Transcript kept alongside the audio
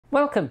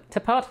Welcome to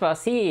part of our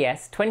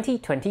CES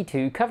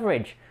 2022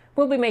 coverage.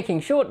 We'll be making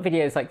short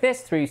videos like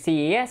this through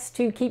CES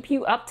to keep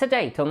you up to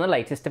date on the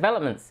latest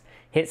developments.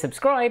 Hit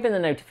subscribe and the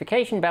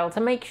notification bell to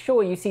make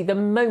sure you see the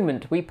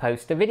moment we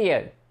post a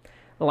video.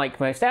 Like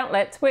most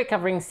outlets, we're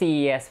covering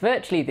CES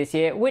virtually this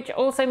year, which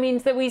also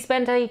means that we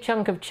spent a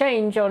chunk of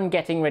change on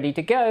getting ready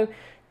to go,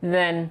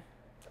 then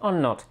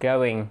on not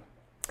going.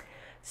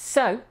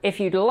 So, if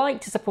you'd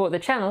like to support the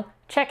channel,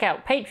 check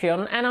out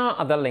Patreon and our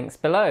other links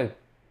below.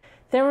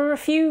 There are a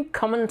few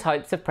common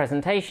types of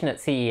presentation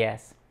at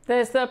CES.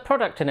 There's the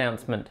product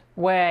announcement,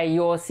 where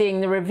you're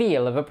seeing the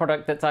reveal of a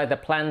product that's either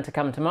planned to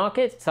come to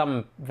market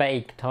some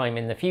vague time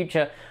in the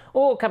future,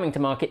 or coming to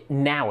market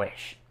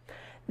nowish.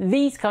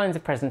 These kinds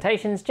of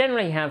presentations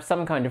generally have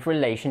some kind of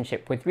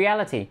relationship with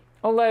reality,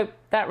 although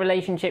that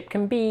relationship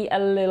can be a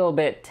little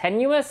bit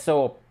tenuous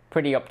or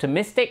pretty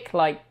optimistic,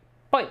 like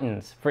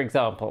Byton's, for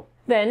example.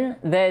 Then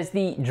there's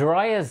the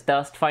dry as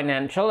dust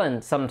financial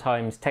and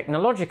sometimes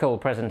technological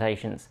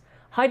presentations.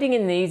 Hiding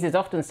in these is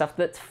often stuff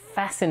that's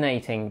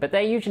fascinating, but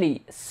they're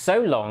usually so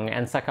long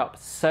and suck up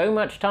so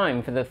much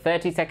time for the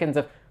 30 seconds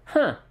of,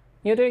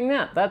 you're doing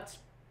that, that's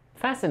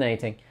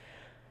fascinating,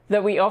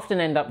 that we often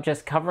end up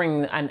just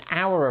covering an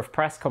hour of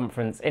press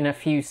conference in a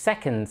few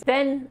seconds.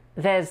 Then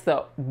there's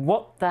the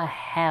what the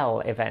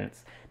hell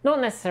events. Not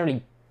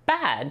necessarily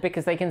bad,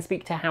 because they can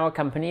speak to how a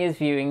company is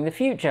viewing the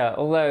future,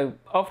 although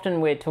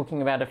often we're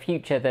talking about a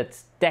future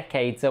that's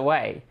decades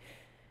away.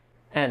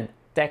 And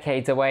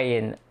decades away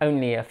in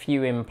only a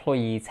few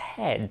employees'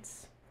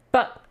 heads.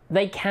 But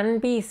they can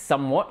be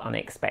somewhat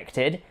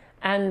unexpected,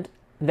 and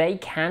they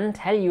can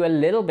tell you a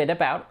little bit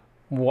about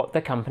what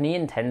the company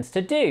intends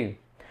to do.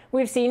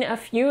 We've seen a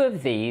few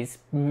of these,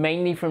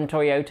 mainly from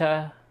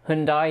Toyota,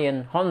 Hyundai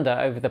and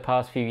Honda over the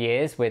past few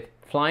years, with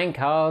flying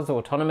cars,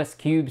 autonomous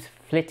cubes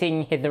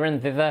flitting hither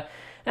and thither,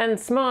 and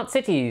smart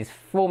cities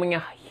forming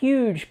a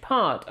huge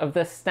part of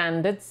the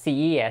standard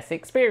CES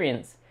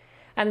experience.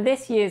 And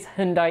this year's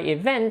Hyundai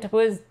event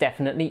was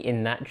definitely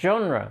in that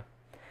genre.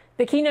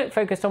 The keynote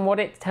focused on what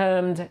it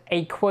termed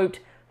a, quote,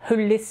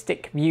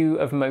 holistic view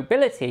of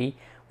mobility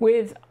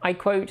with, I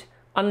quote,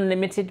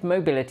 unlimited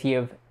mobility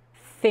of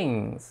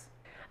things.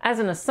 As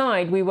an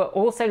aside, we were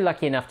also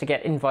lucky enough to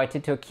get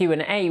invited to a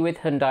Q&A with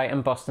Hyundai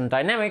and Boston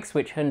Dynamics,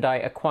 which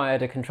Hyundai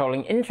acquired a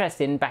controlling interest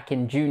in back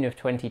in June of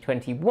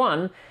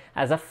 2021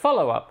 as a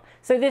follow-up.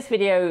 So this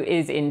video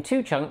is in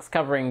two chunks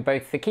covering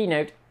both the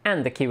keynote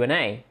and the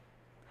Q&A.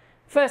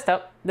 First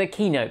up, the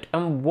keynote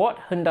and what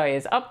Hyundai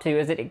is up to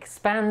as it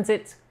expands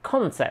its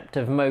concept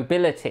of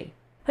mobility.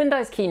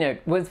 Hyundai's keynote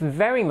was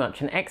very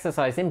much an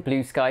exercise in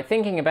blue sky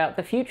thinking about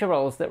the future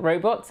roles that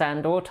robots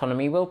and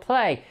autonomy will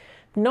play,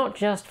 not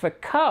just for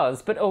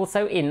cars but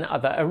also in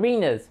other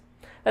arenas.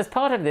 As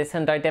part of this,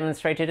 Hyundai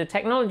demonstrated a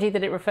technology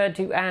that it referred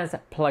to as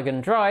plug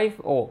and drive,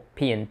 or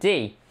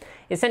P&D,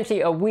 essentially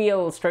a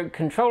wheel-stroke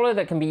controller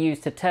that can be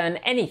used to turn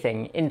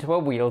anything into a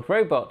wheeled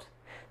robot.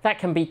 That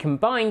can be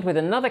combined with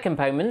another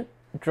component,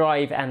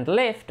 drive and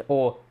lift,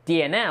 or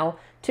DNL,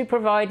 to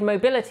provide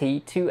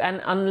mobility to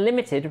an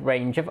unlimited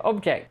range of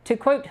objects. To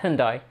quote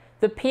Hyundai,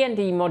 the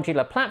P&D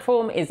modular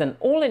platform is an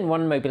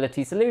all-in-one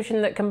mobility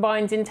solution that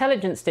combines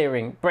intelligent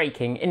steering,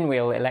 braking,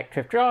 in-wheel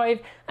electric drive,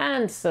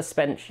 and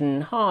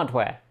suspension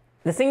hardware.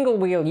 The single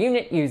wheel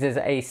unit uses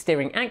a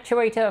steering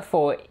actuator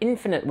for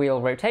infinite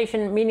wheel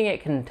rotation, meaning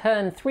it can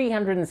turn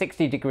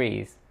 360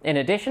 degrees. In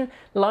addition,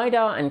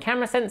 LiDAR and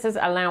camera sensors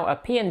allow a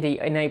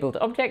P&D-enabled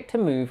object to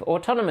move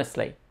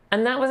autonomously.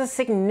 And that was a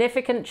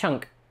significant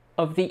chunk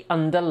of the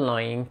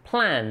underlying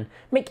plan.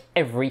 Make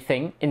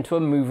everything into a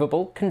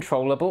movable,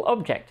 controllable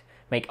object.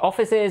 Make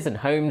offices and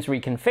homes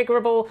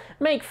reconfigurable,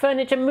 make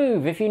furniture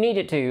move if you need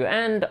it to,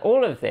 and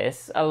all of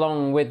this,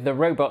 along with the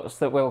robots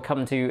that we'll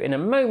come to in a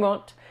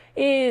moment,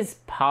 is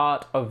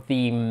part of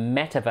the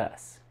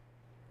metaverse.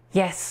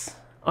 Yes,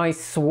 I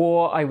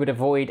swore I would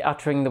avoid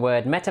uttering the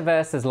word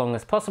metaverse as long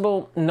as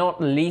possible,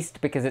 not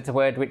least because it's a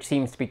word which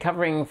seems to be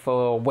covering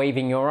for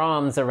waving your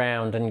arms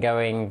around and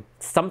going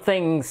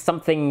something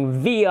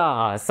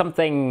VR,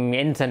 something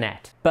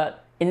internet.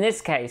 But in this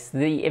case,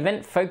 the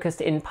event focused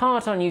in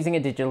part on using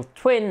a digital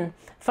twin,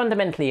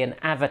 fundamentally an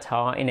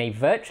avatar in a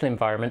virtual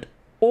environment,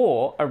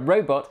 or a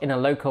robot in a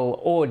local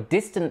or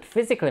distant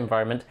physical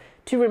environment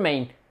to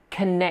remain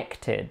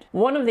connected.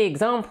 One of the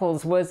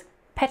examples was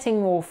petting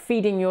or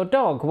feeding your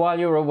dog while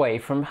you're away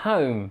from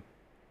home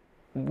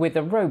with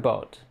a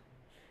robot.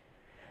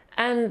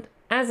 And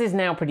as is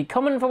now pretty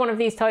common for one of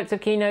these types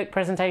of keynote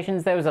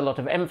presentations, there was a lot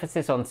of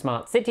emphasis on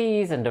smart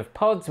cities and of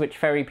pods which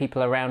ferry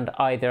people around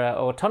either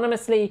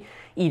autonomously,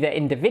 either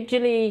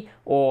individually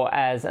or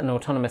as an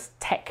autonomous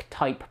tech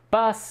type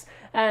bus,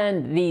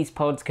 and these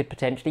pods could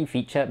potentially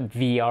feature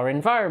VR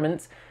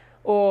environments,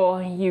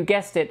 or you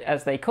guessed it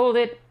as they called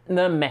it,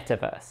 the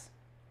metaverse.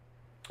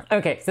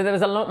 Okay, so there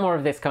was a lot more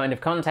of this kind of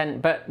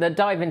content, but the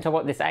dive into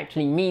what this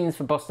actually means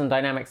for Boston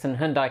Dynamics and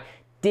Hyundai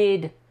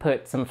did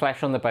put some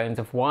flesh on the bones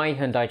of why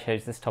Hyundai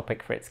chose this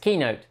topic for its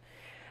keynote.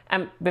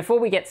 And before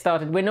we get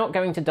started, we're not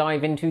going to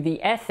dive into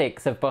the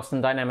ethics of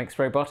Boston Dynamics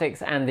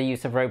robotics and the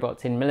use of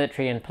robots in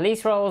military and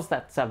police roles.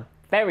 That's a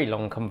very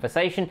long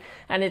conversation,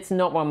 and it's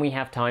not one we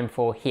have time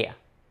for here.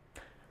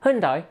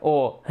 Hyundai,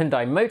 or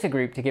Hyundai Motor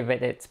Group to give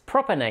it its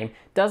proper name,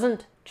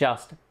 doesn't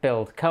just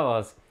build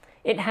cars.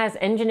 It has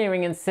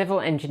engineering and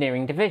civil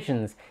engineering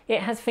divisions.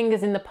 It has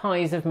fingers in the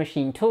pies of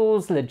machine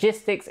tools,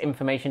 logistics,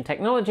 information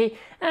technology,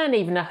 and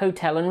even a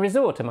hotel and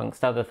resort,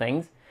 amongst other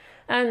things.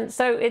 And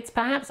so it's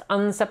perhaps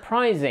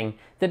unsurprising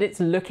that it's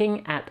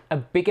looking at a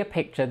bigger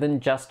picture than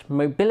just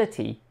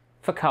mobility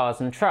for cars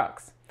and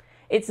trucks.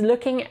 It's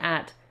looking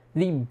at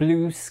the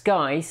blue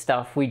sky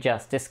stuff we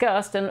just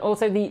discussed, and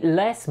also the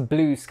less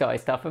blue sky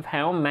stuff of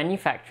how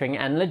manufacturing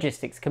and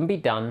logistics can be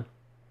done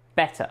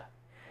better.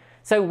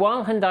 So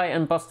while Hyundai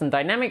and Boston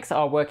Dynamics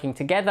are working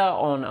together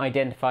on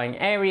identifying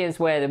areas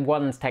where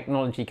one's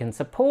technology can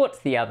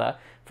support the other,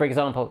 for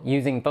example,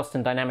 using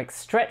Boston Dynamics'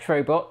 stretch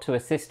robot to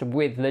assist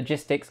with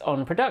logistics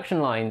on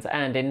production lines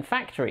and in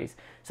factories,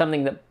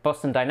 something that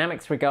Boston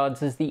Dynamics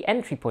regards as the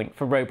entry point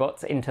for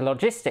robots into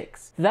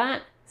logistics.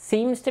 That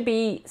seems to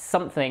be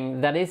something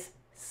that is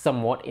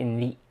somewhat in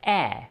the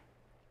air.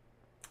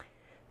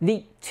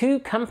 The two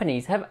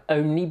companies have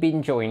only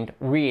been joined,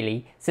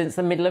 really, since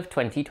the middle of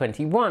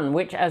 2021,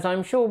 which, as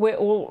I'm sure we're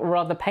all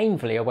rather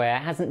painfully aware,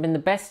 hasn't been the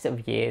best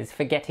of years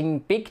for getting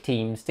big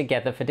teams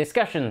together for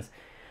discussions.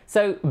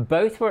 So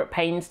both were at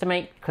pains to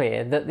make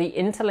clear that the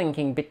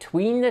interlinking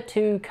between the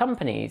two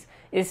companies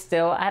is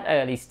still at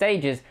early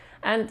stages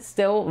and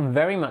still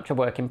very much a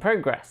work in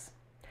progress.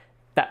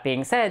 That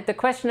being said, the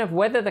question of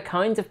whether the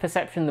kinds of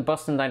perception the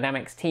Boston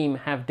Dynamics team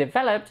have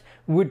developed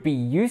would be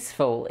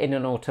useful in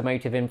an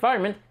automotive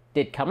environment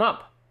did come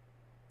up.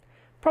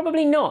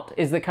 Probably not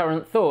is the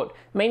current thought,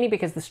 mainly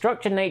because the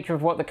structured nature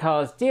of what the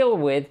cars deal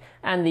with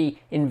and the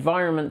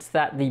environments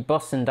that the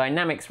Boston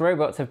Dynamics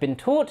robots have been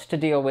taught to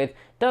deal with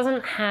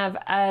doesn't have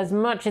as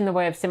much in the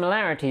way of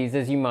similarities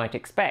as you might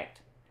expect.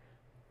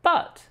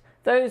 But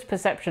those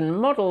perception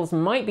models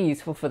might be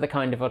useful for the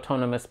kind of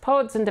autonomous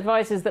pods and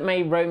devices that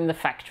may roam the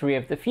factory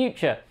of the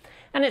future.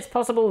 And it's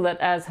possible that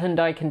as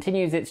Hyundai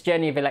continues its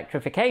journey of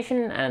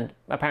electrification, and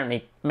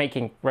apparently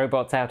making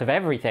robots out of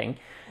everything,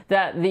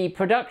 that the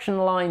production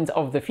lines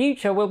of the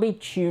future will be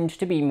tuned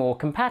to be more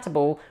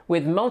compatible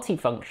with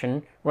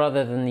multifunction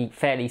rather than the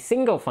fairly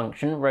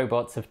single-function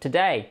robots of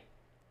today.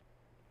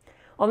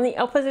 On the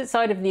opposite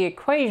side of the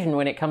equation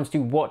when it comes to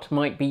what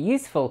might be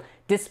useful,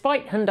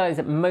 despite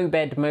Hyundai's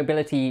mobed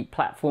mobility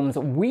platform's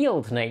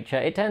wheeled nature,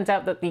 it turns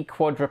out that the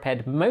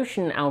quadruped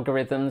motion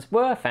algorithms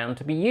were found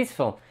to be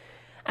useful.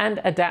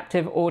 And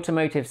adaptive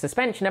automotive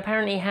suspension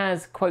apparently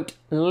has, quote,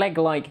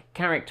 leg-like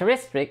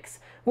characteristics,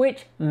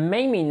 which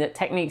may mean that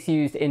techniques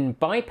used in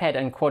biped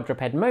and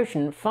quadruped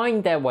motion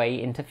find their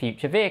way into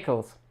future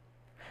vehicles.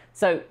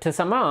 So, to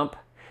sum up,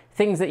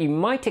 things that you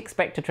might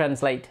expect to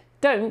translate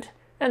don't,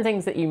 and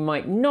things that you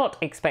might not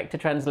expect to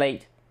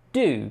translate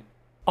do.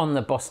 On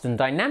the Boston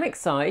Dynamics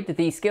side,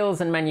 the skills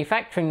and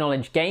manufacturing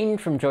knowledge gained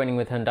from joining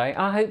with Hyundai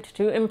are hoped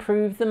to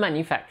improve the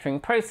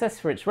manufacturing process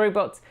for its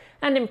robots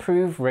and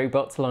improve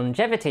robots'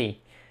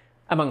 longevity,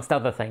 amongst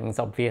other things,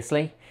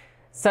 obviously.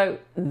 So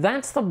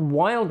that's the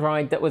wild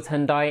ride that was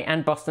Hyundai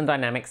and Boston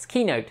Dynamics'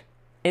 Keynote.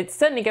 It's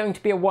certainly going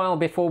to be a while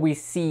before we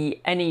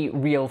see any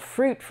real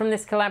fruit from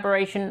this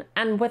collaboration,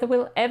 and whether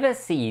we'll ever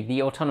see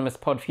the autonomous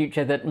pod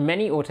future that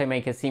many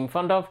automakers seem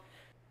fond of,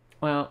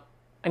 well,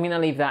 I'll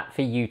leave that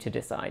for you to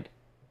decide.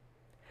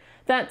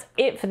 That's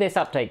it for this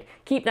update.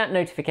 Keep that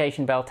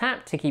notification bell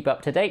tapped to keep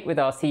up to date with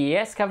our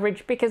CES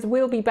coverage, because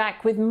we'll be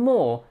back with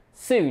more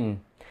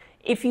soon.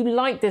 If you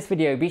liked this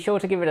video, be sure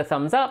to give it a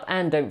thumbs up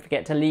and don't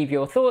forget to leave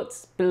your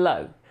thoughts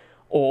below.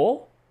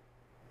 Or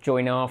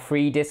join our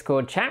free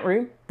Discord chat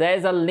room.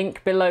 There's a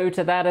link below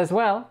to that as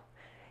well.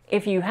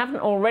 If you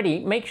haven't already,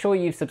 make sure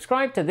you've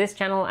subscribed to this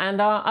channel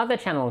and our other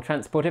channel,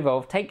 Transport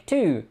Evolved Take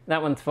 2.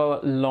 That one's for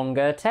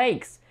longer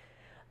takes.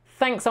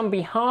 Thanks on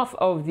behalf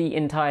of the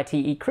entire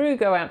TE crew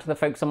go out to the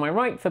folks on my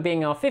right for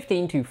being our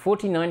 $15 to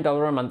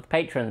 $49 a month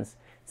patrons.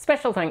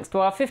 Special thanks to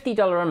our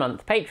 $50 a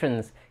month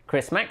patrons: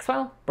 Chris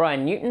Maxwell,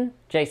 Brian Newton,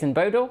 Jason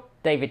Bodor,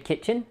 David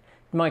Kitchen,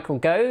 Michael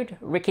Goad,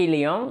 Ricky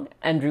Leong,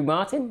 Andrew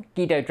Martin,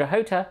 Guido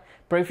Drahota,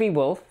 Brophy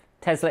Wolf,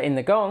 Tesla in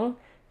the Gong,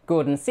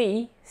 Gordon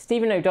C.,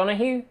 Stephen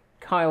O'Donoghue,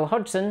 Kyle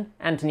Hodgson,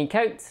 Anthony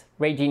Coates,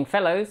 Regine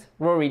Fellows,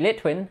 Rory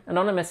Litwin,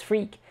 Anonymous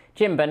Freak,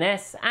 Jim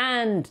Burness,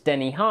 and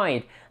Denny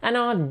Hyde. And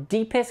our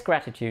deepest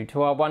gratitude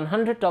to our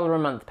 $100 a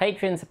month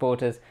Patreon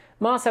supporters: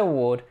 Marcel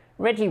Ward,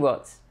 Reggie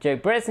Watts, Joe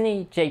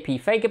Bresney,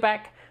 JP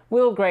Fagerback,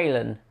 Will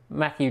Graylan,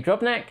 Matthew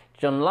Drobnak,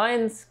 John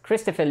Lyons,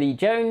 Christopher Lee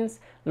Jones,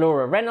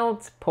 Laura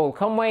Reynolds, Paul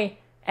Conway,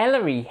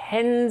 Ellery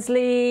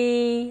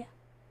Hensley,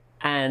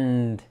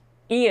 and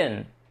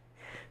Ian.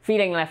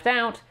 Feeling left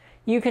out?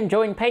 You can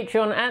join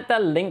Patreon at the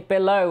link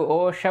below,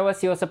 or show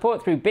us your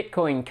support through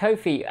Bitcoin,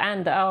 Ko-fi,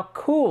 and our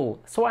cool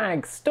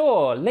swag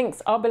store.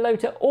 Links are below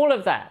to all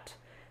of that.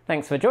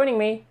 Thanks for joining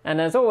me, and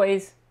as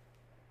always,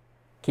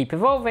 keep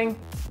evolving.